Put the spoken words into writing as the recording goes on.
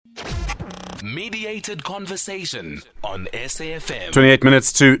Mediated Conversation on SAFM. 28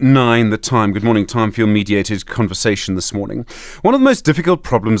 minutes to 9 the time. Good morning. Time for your mediated conversation this morning. One of the most difficult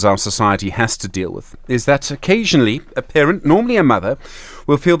problems our society has to deal with is that occasionally a parent, normally a mother,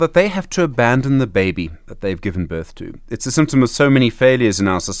 will feel that they have to abandon the baby that they've given birth to. It's a symptom of so many failures in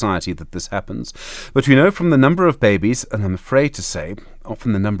our society that this happens. But we know from the number of babies, and I'm afraid to say,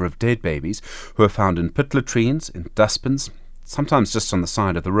 often the number of dead babies, who are found in pit latrines, in dustbins, sometimes just on the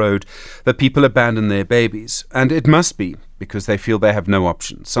side of the road, that people abandon their babies. And it must be because they feel they have no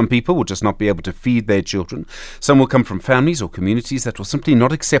option. Some people will just not be able to feed their children. Some will come from families or communities that will simply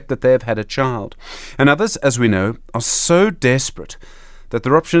not accept that they have had a child. And others, as we know, are so desperate that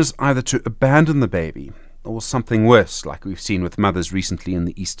their option is either to abandon the baby or something worse, like we've seen with mothers recently in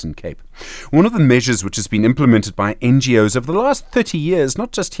the Eastern Cape. One of the measures which has been implemented by NGOs over the last 30 years,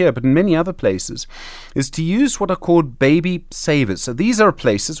 not just here but in many other places, is to use what are called baby savers. So these are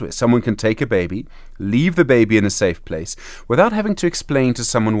places where someone can take a baby, leave the baby in a safe place without having to explain to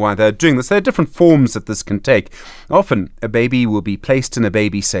someone why they're doing this. There are different forms that this can take. Often a baby will be placed in a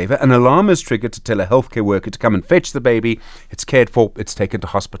baby saver. An alarm is triggered to tell a healthcare worker to come and fetch the baby. It's cared for, it's taken to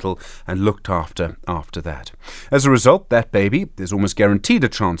hospital and looked after that. As a result, that baby is almost guaranteed a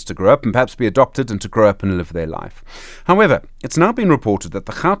chance to grow up and perhaps be adopted and to grow up and live their life. However, it's now been reported that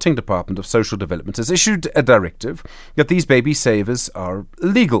the Gauteng Department of Social Development has issued a directive that these baby savers are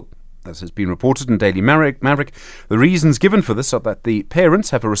illegal. As has been reported in Daily Maverick, the reasons given for this are that the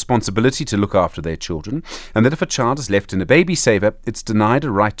parents have a responsibility to look after their children, and that if a child is left in a baby saver, it's denied a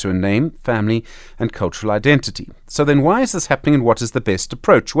right to a name, family, and cultural identity. So then why is this happening, and what is the best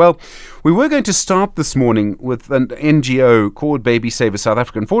approach? Well, we were going to start this morning with an NGO called Baby Saver South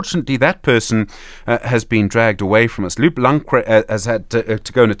Africa. Unfortunately, that person has been dragged away from us. Luke Lamprecht has had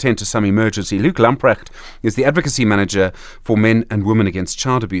to go and attend to some emergency. Luke Lamprecht is the Advocacy Manager for Men and Women Against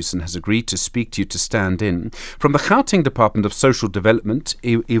Child Abuse and has agreed to speak to you to stand in. From the Gauteng Department of Social Development,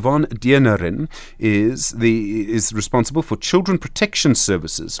 Yvone Deonarain is responsible for children protection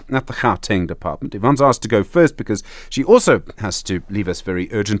services at the Gauteng Department. Yvonne's asked to go first because she also has to leave us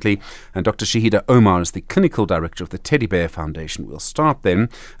very urgently. And Dr. Shaheda Omar is the Clinical Director of the Teddy Bear Foundation. We'll start then.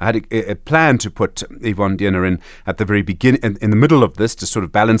 I had a plan to put Yvone Deonarain at the very beginning, in the middle of this, to sort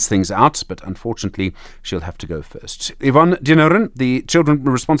of balance things out, but unfortunately she'll have to go first. Yvone Deonarain, the children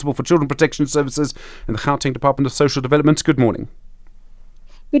responsible for children protection services in the Gauteng Department of Social Development. Good morning.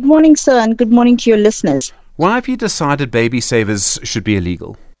 Good morning, sir, and good morning to your listeners. Why have you decided baby savers should be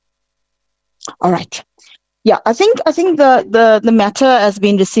illegal? All right. Yeah, I think the matter has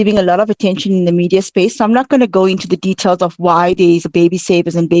been receiving a lot of attention in the media space. So I'm not going to go into the details of why there is baby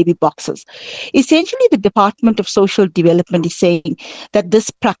savers and baby boxes. Essentially, the Department of Social Development is saying that this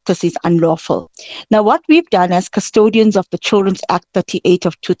practice is unlawful. Now, what we've done as custodians of the Children's Act 38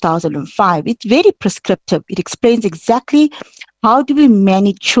 of 2005, it's very prescriptive. It explains exactly how do we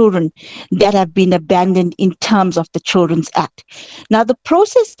manage children that have been abandoned in terms of the Children's Act. Now, the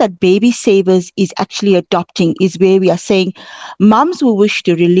process that Baby Savers is actually adopting is where we are saying mums who wish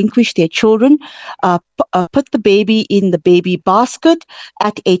to relinquish their children, put the baby in the baby basket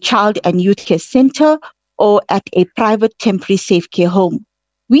at a child and youth care center or at a private temporary safe care home.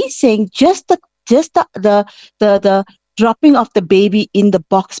 We're saying just the dropping of the baby in the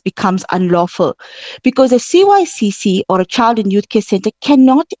box becomes unlawful because a CYCC or a child and youth care center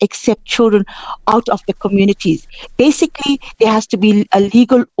cannot accept children out of the communities. Basically, there has to be a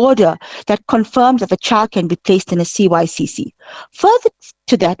legal order that confirms that the child can be placed in a CYCC. Further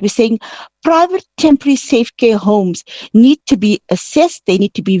to that, we're saying private temporary safe care homes need to be assessed. They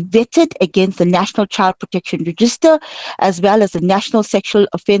need to be vetted against the National Child Protection Register as well as the National Sexual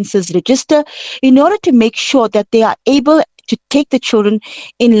Offences Register in order to make sure that they are able to take the children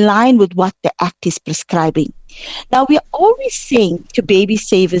in line with what the Act is prescribing. Now, we are always saying to baby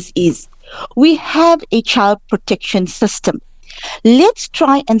savers is we have a child protection system. Let's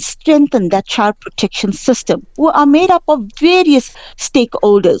try and strengthen that child protection system, who are made up of various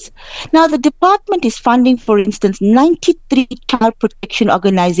stakeholders. Now, the department is funding, for instance, 93 child protection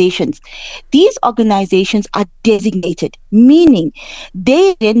organizations. These organizations are designated, meaning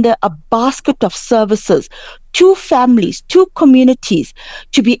they render a basket of services to families, to communities,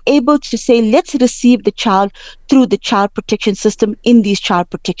 to be able to say, let's receive the child through the child protection system in these child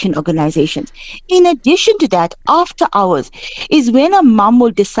protection organizations. In addition to that, after hours is when a mom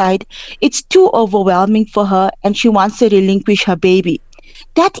will decide it's too overwhelming for her and she wants to relinquish her baby.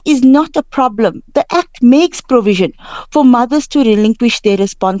 That is not a problem. The Act makes provision for mothers to relinquish their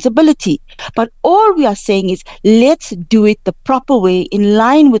responsibility. But all we are saying is, let's do it the proper way, in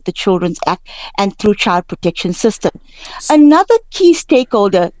line with the Children's Act and through child protection system. Another key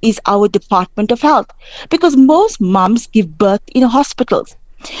stakeholder is our Department of Health, because most moms give birth in hospitals.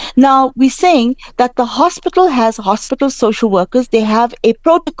 Now, we're saying that the hospital has hospital social workers. They have a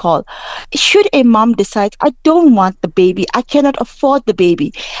protocol. Should a mom decide, I don't want the baby, I cannot afford the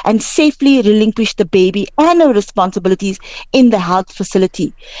baby, and safely relinquish the baby and her responsibilities in the health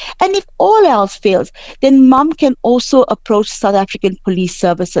facility. And if all else fails, then mom can also approach South African Police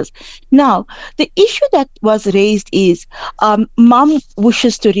Services. Now, the issue that was raised is mom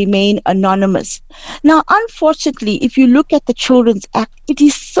wishes to remain anonymous. Now, unfortunately, if you look at the Children's Act, it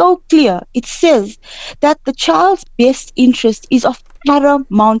is so clear. It says that the child's best interest is of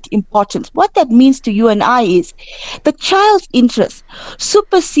paramount importance. What that means to you and I is the child's interest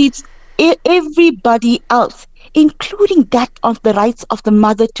supersedes everybody else, including that of the rights of the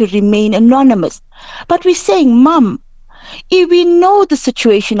mother to remain anonymous. But we're saying, Mom, if we know the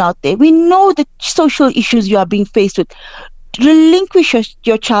situation out there, we know the social issues you are being faced with, relinquish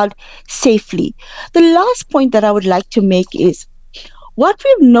your child safely. The last point that I would like to make is, what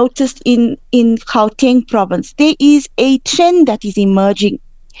we've noticed in Gauteng province, there is a trend that is emerging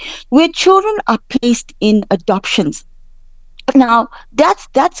where children are placed in adoptions. Now,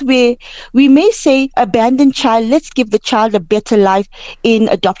 that's where we may say, abandoned child, let's give the child a better life in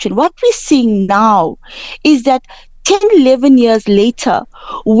adoption. What we're seeing now is that 10, 11 years later,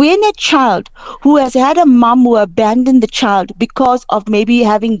 when a child who has had a mom who abandoned the child because of maybe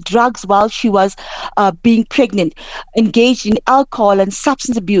having drugs while she was being pregnant, engaged in alcohol and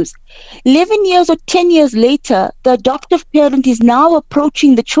substance abuse, 11 years or 10 years later, the adoptive parent is now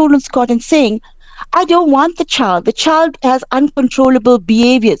approaching the children's court and saying, I don't want the child. The child has uncontrollable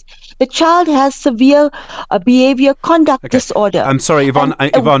behaviors. The child has severe behavior conduct disorder. I'm sorry, Yvonne.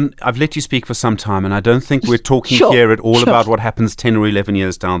 Yvonne, I've let you speak for some time, and I don't think we're talking here at all about what happens 10 or 11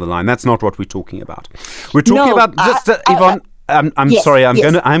 years down the line. That's not what we're talking about. We're talking about just Yvonne. Sorry.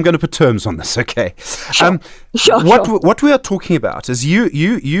 I'm going to put terms on this. Okay. What we are talking about is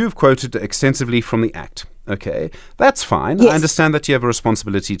you've quoted extensively from the Act. Okay, that's fine. Yes. I understand that you have a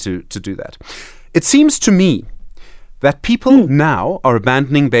responsibility to do that. It seems to me that people now are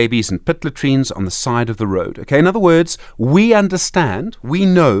abandoning babies in pit latrines on the side of the road. Okay, in other words, we understand, we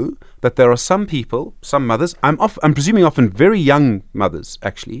know that there are some people, some mothers, I'm presuming often very young mothers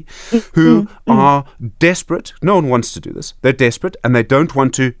actually, who are desperate. No one wants to do this. They're desperate and they don't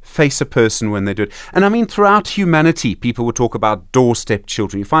want to face a person when they do it. And I mean, throughout humanity, people will talk about doorstep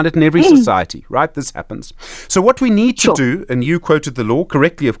children. You find it in every society, right? This happens. So what we need to do, and you quoted the law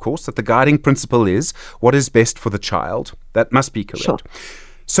correctly, of course, that the guiding principle is what is best for the child. That must be correct. Sure.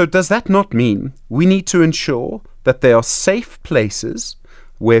 So does that not mean we need to ensure that there are safe places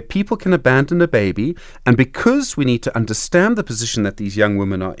where people can abandon a baby, and because we need to understand the position that these young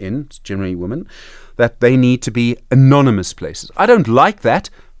women are in, generally women, that they need to be anonymous places? I don't like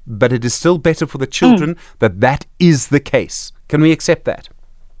that, but it is still better for the children that is the case. Can we accept that?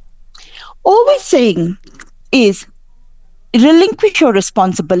 All we're saying is relinquish your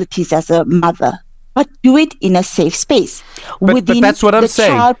responsibilities as a mother, but do it in a safe space within but that's what I'm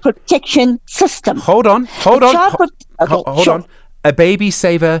saying. Child protection system. Hold on. Hold on. A baby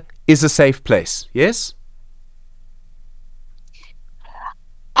saver is a safe place, yes?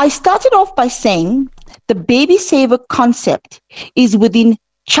 I started off by saying the baby saver concept is within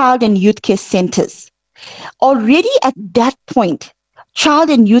child and youth care centers. Already at that point, child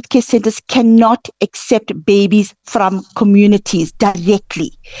and youth care centers cannot accept babies from communities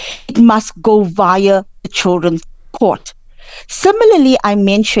directly. It must go via the children's court. Similarly, I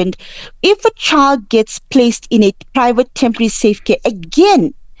mentioned, if a child gets placed in a private temporary safe care,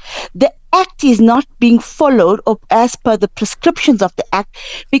 again, the Act is not being followed as per the prescriptions of the Act,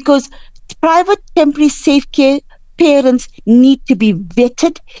 because private temporary safe care parents need to be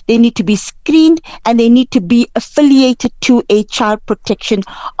vetted, they need to be screened, and they need to be affiliated to a child protection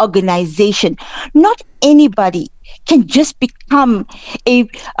organization. Not anybody can just become a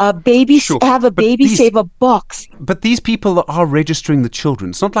baby, have a baby saver box. But these people are registering the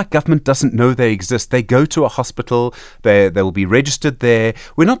children. It's not like government doesn't know they exist. They go to a hospital, they will be registered there.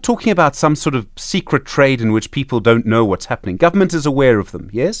 We're not talking about some sort of secret trade in which people don't know what's happening. Government is aware of them,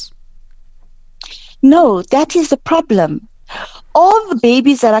 yes? No, that is the problem. All the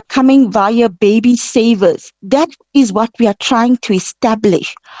babies that are coming via baby savers, that is what we are trying to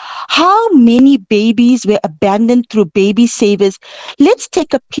establish. How many babies were abandoned through baby savers? Let's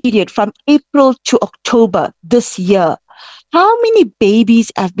take a period from April to October this year. How many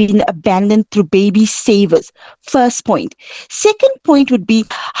babies have been abandoned through baby savers? First point. Second point would be,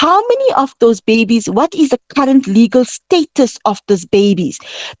 how many of those babies, what is the current legal status of those babies?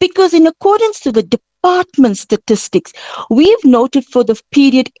 Because in accordance to the department statistics, we've noted for the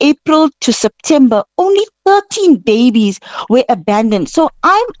period April to September, only 13 babies were abandoned. So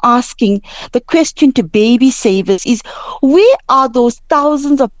I'm asking the question to baby savers is, where are those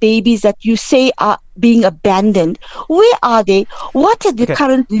thousands of babies that you say are being abandoned? Where are they? What is the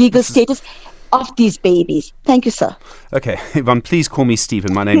current legal status of these babies? Thank you, sir. Okay, Yvonne, please call me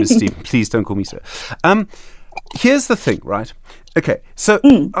Stephen. My name is Stephen. Please don't call me sir. Here's the thing, right? Okay, so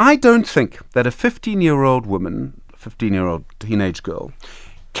I don't think that a 15-year-old woman, 15-year-old teenage girl,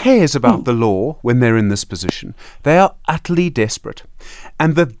 cares about the law when they're in this position. They are utterly desperate.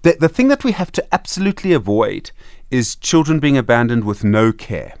 And the thing that we have to absolutely avoid is children being abandoned with no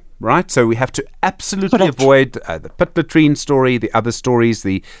care. Right, so we have to absolutely avoid the pit latrine story, the other stories,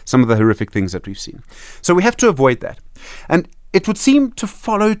 some of the horrific things that we've seen. So we have to avoid that. And it would seem to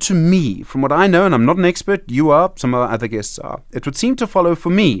follow to me, from what I know, and I'm not an expert, you are, some of our other guests are, it would seem to follow for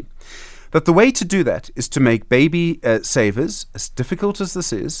me that the way to do that is to make baby savers, as difficult as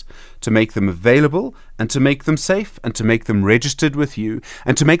this is, to make them available and to make them safe and to make them registered with you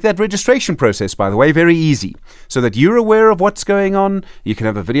and to make that registration process, by the way, very easy so that you're aware of what's going on. You can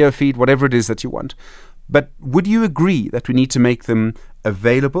have a video feed, whatever it is that you want. But would you agree that we need to make them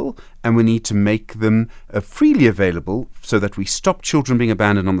available and we need to make them freely available so that we stop children being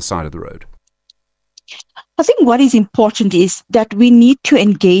abandoned on the side of the road? I think what is important is that we need to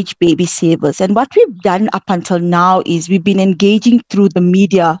engage baby savers. And what we've done up until now is we've been engaging through the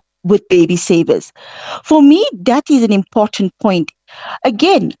media with baby savers. For me, that is an important point.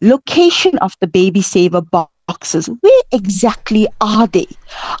 Again, location of the baby saver boxes. Where exactly are they?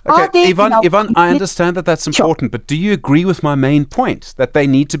 Okay, Yvonne, I understand that that's important, but do you agree with my main point, that they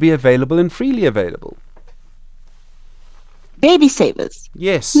need to be available and freely available? Baby savers?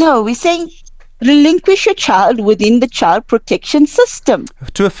 Yes. No, we're saying relinquish your child within the child protection system.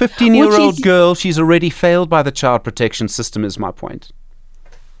 To a 15-year-old girl, she's already failed by the child protection system, is my point.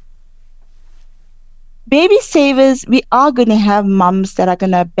 Baby savers, we are going to have mums that are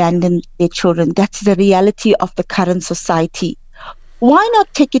going to abandon their children. That's the reality of the current society. Why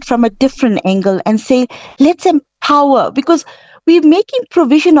not take it from a different angle and say, let's empower? Because we're making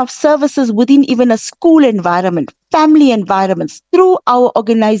provision of services within even a school environment, family environments, through our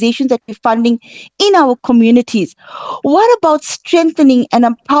organizations that we're funding in our communities. What about strengthening and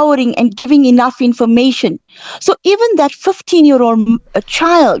empowering and giving enough information? So even that 15-year-old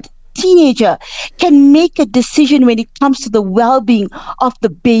child, teenager, can make a decision when it comes to the well-being of the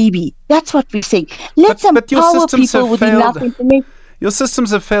baby. That's what we're saying. Let's empower people with enough information. Your systems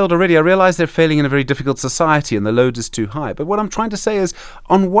have failed already. I realize they're failing in a very difficult society and the load is too high. But what I'm trying to say is,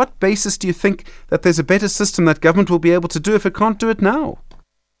 on what basis do you think that there's a better system that government will be able to do if it can't do it now?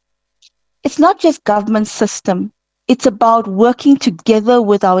 It's not just government system. It's about working together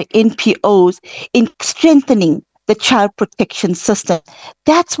with our NPOs in strengthening the child protection system.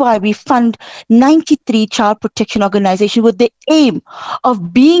 That's why we fund 93 child protection organizations with the aim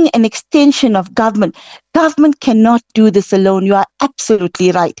of being an extension of government. Government cannot do this alone. You are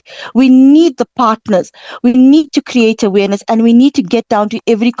absolutely right. We need the partners. We need to create awareness and we need to get down to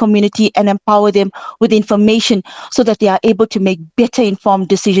every community and empower them with information so that they are able to make better informed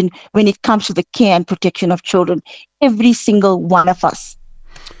decisions when it comes to the care and protection of children. Every single one of us.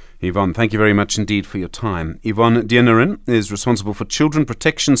 Yvonne, thank you very much indeed for your time. Yvonne Deonarain is responsible for Children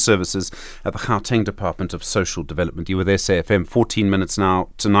Protection Services at the Gauteng Department of Social Development. You were there, SAFM, 14 minutes now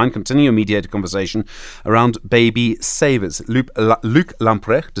to 9. Continue your mediated conversation around baby savers. Luke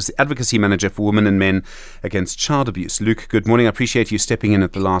Lamprecht is the Advocacy Manager for Women and Men Against Child Abuse. Luke, good morning. I appreciate you stepping in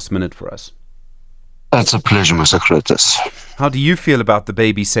at the last minute for us. That's a pleasure, Mr. Curtis. How do you feel about the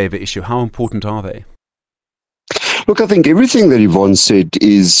baby saver issue? How important are they? Look, I think everything that Yvonne said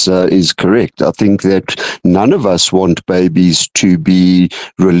is correct. I think that none of us want babies to be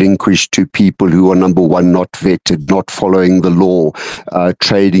relinquished to people who are, number one, not vetted, not following the law,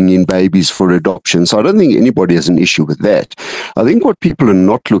 trading in babies for adoption. So I don't think anybody has an issue with that. I think what people are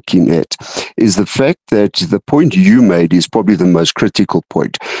not looking at is the fact that the point you made is probably the most critical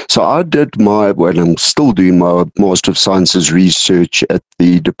point. So I did I'm still doing my Master of Sciences research at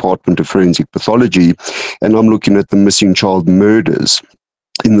the Department of Forensic Pathology, and I'm looking at the missing child murders.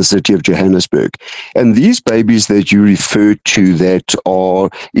 in the city of Johannesburg. And these babies that you refer to that are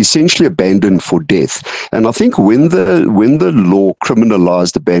essentially abandoned for death. And I think when the law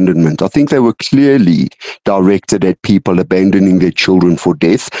criminalized abandonment, I think they were clearly directed at people abandoning their children for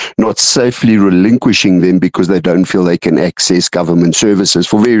death, not safely relinquishing them because they don't feel they can access government services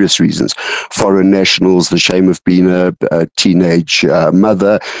for various reasons. Foreign nationals, the shame of being a teenage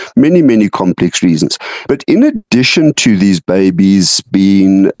mother, many, many complex reasons. But in addition to these babies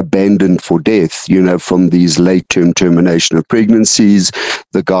being abandoned for death, from these late-term termination of pregnancies,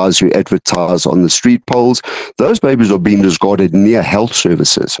 the guys who advertise on the street poles, those babies are being discarded near health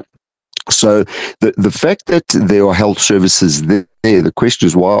services. So the fact that there are health services there, the question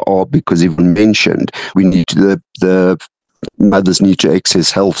is why are, because even mentioned, we need the mothers need to access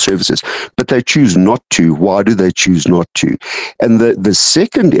health services, but they choose not to. Why do they choose not to? And the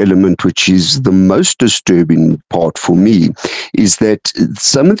second element, which is the most disturbing part for me, is that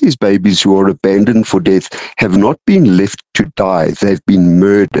some of these babies who are abandoned for death have not been left to die, they've been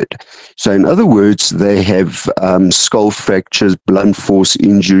murdered. So in other words, they have skull fractures, blunt force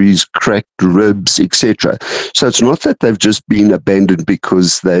injuries, cracked ribs, etc. So it's not that they've just been abandoned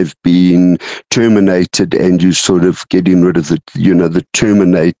because they've been terminated and you sort of getting rid of the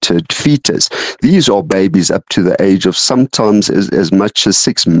terminated fetus. These are babies up to the age of sometimes as much as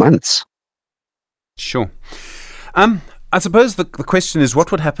 6 months. Sure. I suppose the question is,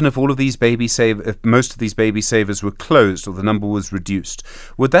 what would happen if if most of these baby savers were closed or the number was reduced?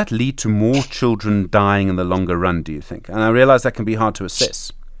 Would that lead to more children dying in the longer run, do you think? And I realize that can be hard to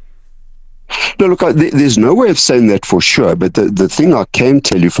assess. No, look, there's no way of saying that for sure, but the thing I can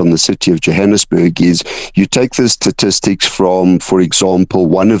tell you from the city of Johannesburg is you take the statistics from, for example,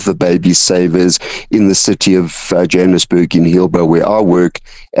 one of the baby savers in the city of Johannesburg in Hillbrow, where I work,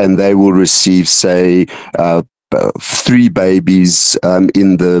 and they will receive, say, 3 babies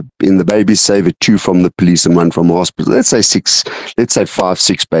in the baby saver, 2 from the police and 1 from hospital. Let's say 5,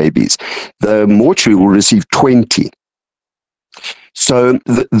 6 babies. The mortuary will receive 20. So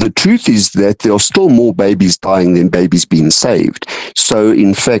the truth is that there are still more babies dying than babies being saved. So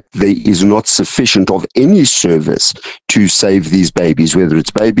in fact, there is not sufficient of any service to save these babies, whether it's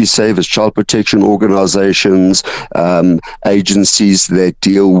baby savers, child protection organizations, agencies that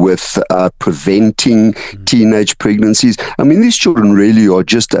deal with preventing teenage pregnancies. I mean, these children really are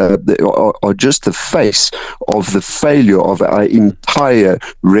just the face of the failure of our entire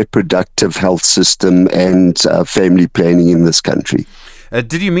reproductive health system and family planning in this country.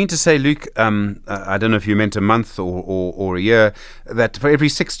 Did you mean to say, Luke, I don't know if you meant a month or a year, that for every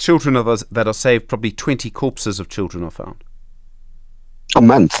 6 children of us that are saved, probably 20 corpses of children are found? A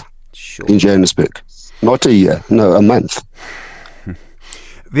month. Sure. In Johannesburg. Not a year, no, a month.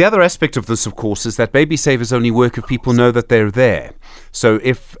 The other aspect of this, of course, is that baby savers only work if people know that they're there. So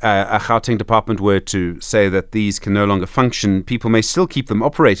if a Gauteng department were to say that these can no longer function, people may still keep them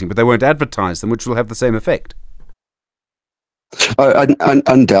operating, but they won't advertise them, which will have the same effect.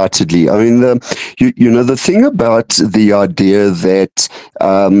 Undoubtedly. I mean, the thing about the idea that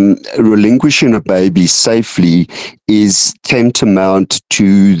relinquishing a baby safely is tantamount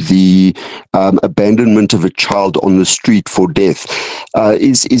to the abandonment of a child on the street for death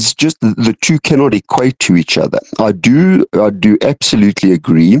is just the two cannot equate to each other. I do absolutely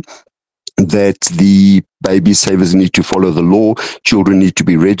agree that the baby savers need to follow the law. Children need to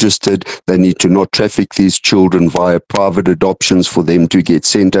be registered. They need to not traffic these children via private adoptions for them to get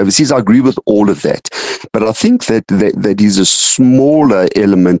sent overseas. I agree with all of that. But I think that is a smaller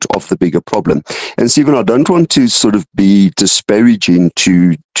element of the bigger problem. And Stephen, I don't want to sort of be disparaging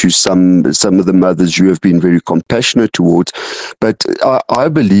to some of the mothers you have been very compassionate towards. But I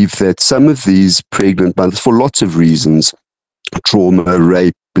believe that some of these pregnant mothers, for lots of reasons, trauma,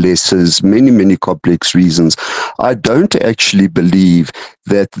 rape, blesses, many complex reasons, I don't actually believe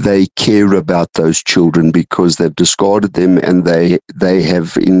that they care about those children because they've discarded them and they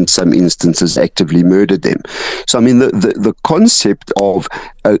have in some instances actively murdered them. So I mean the concept of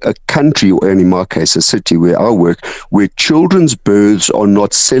a country, or in my case a city where I work, where children's births are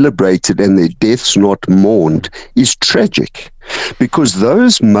not celebrated and their deaths not mourned is tragic. Because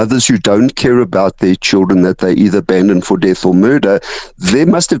those mothers who don't care about their children, that they either abandon for death or murder, there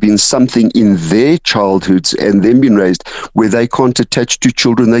must have been something in their childhoods and them being raised where they can't attach to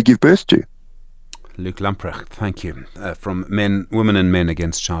children they give birth to. Luke Lamprecht, thank you. From Women and Men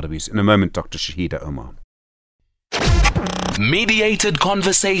Against Child Abuse. In a moment, Dr. Shaheda Omar. Mediated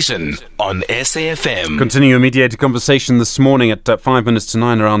Conversation on SAFM. Continue a mediated conversation this morning at 5 minutes to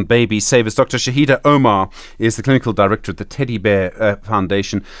 9 around baby savers. Dr. Shaheda Omar is the clinical director at the Teddy Bear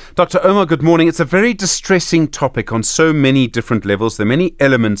Foundation. Dr. Omar, good morning. It's a very distressing topic on so many different levels. There are many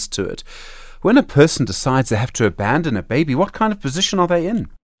elements to it. When a person decides they have to abandon a baby, what kind of position are they in?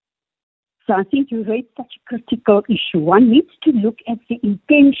 So I think you raised such a critical issue. One needs to look at the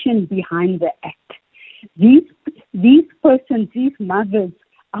intention behind the act. These persons, these mothers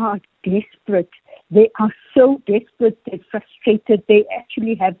are desperate. They are so desperate, they're frustrated. They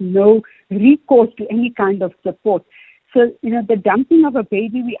actually have no recourse to any kind of support. So, the dumping of a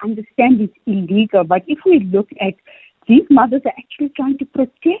baby, we understand is illegal. But if we look at these mothers are actually trying to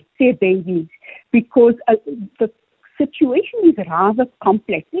protect their babies because the situation is rather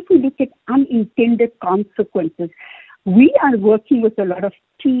complex. If we look at unintended consequences, we are working with a lot of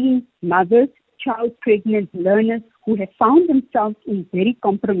teen mothers, child pregnant learners who have found themselves in very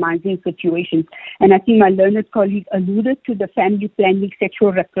compromising situations. And I think my learned colleague alluded to the family planning,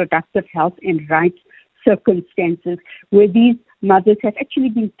 sexual reproductive health and rights circumstances where these mothers have actually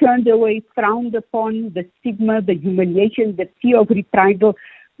been turned away, frowned upon, the stigma, the humiliation, the fear of reprisal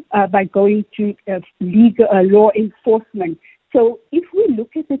by going to legal law enforcement. So if we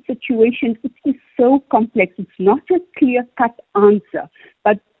look at the situation, it is so complex. It's not a clear-cut answer.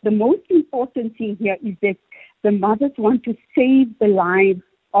 But the most important thing here is that the mothers want to save the lives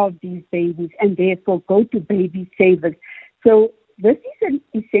of these babies and therefore go to baby savers. So this is an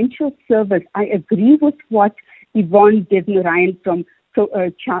essential service. I agree with what Yvone Deonarain from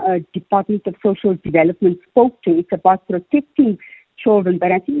Department of Social Development spoke to. It's about protecting children.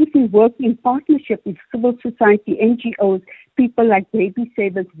 But I think if we work in partnership with civil society, NGOs, people like Baby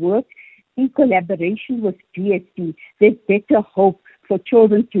Savers work in collaboration with DSD, there's better hope for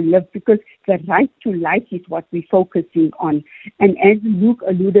children to live because the right to life is what we're focusing on. And as Luke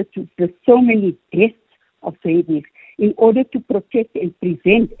alluded to, there's so many deaths of babies. In order to protect and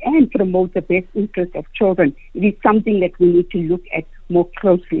prevent and promote the best interest of children, it is something that we need to look at more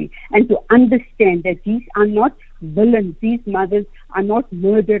closely and to understand that these are not villains. These mothers are not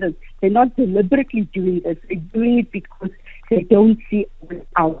murderers. They're not deliberately doing this. They're doing it because they don't see a way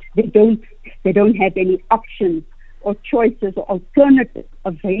out. They don't have any options or choices or alternatives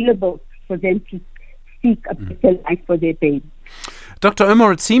available for them to seek a better life for their baby. Dr.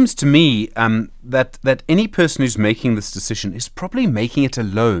 Omar, it seems to me that any person who's making this decision is probably making it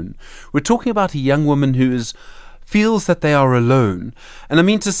alone. We're talking about a young woman who feels that they are alone. And I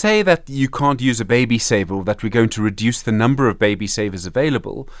mean, to say that you can't use a baby saver or that we're going to reduce the number of baby savers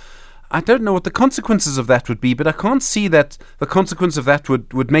available, I don't know what the consequences of that would be, but I can't see that the consequence of that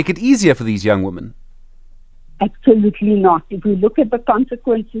would make it easier for these young women. Absolutely not. If we look at the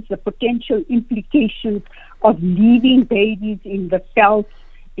consequences, the potential implications of leaving babies in the velds,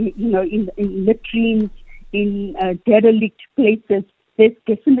 in latrines, in derelict places, there's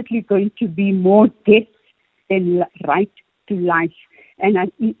definitely going to be more deaths than right to life.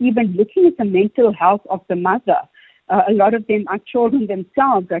 And even looking at the mental health of the mother, a lot of them are children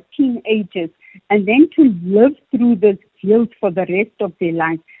themselves, are teenagers, and then to live through this guilt for the rest of their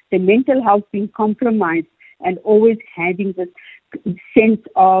life, the mental health being compromised, and always having this sense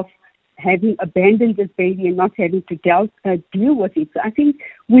of having abandoned this baby and not having to deal with it. So I think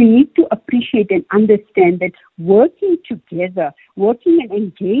we need to appreciate and understand that working together, working and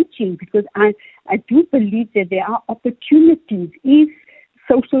engaging, because I do believe that there are opportunities if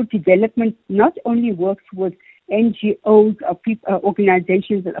social development not only works with NGOs or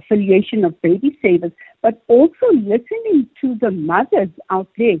organizations and affiliation of baby savers, but also listening to the mothers out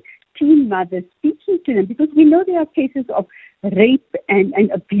there, teen mothers, speaking to them, because we know there are cases of rape and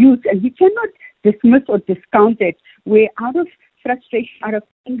abuse, and we cannot dismiss or discount it, where out of frustration, out of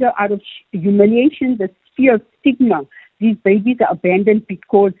anger, out of humiliation, the fear of stigma, these babies are abandoned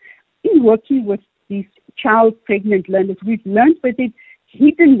because in working with these child pregnant learners, we've learned that they've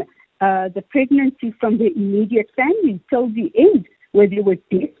hidden the pregnancy from their immediate family till the end, where they were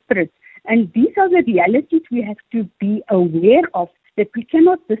desperate. And these are the realities we have to be aware of, that we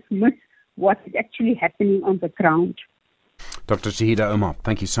cannot dismiss what is actually happening on the ground. Dr. Shaheda Omar,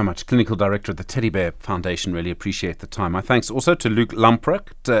 thank you so much. Clinical Director at the Teddy Bear Foundation. Really appreciate the time. My thanks also to Luke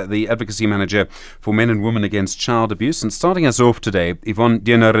Lamprecht, the Advocacy Manager for Men and Women Against Child Abuse. And starting us off today, Yvone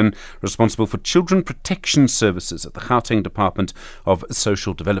Deonarain, responsible for Children Protection Services at the Gauteng Department of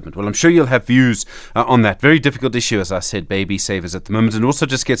Social Development. Well, I'm sure you'll have views on that very difficult issue, as I said, baby savers at the moment, and also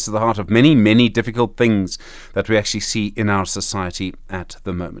just gets to the heart of many, many difficult things that we actually see in our society at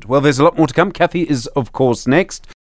the moment. Well, there's a lot more to come. Kathy is, of course, next.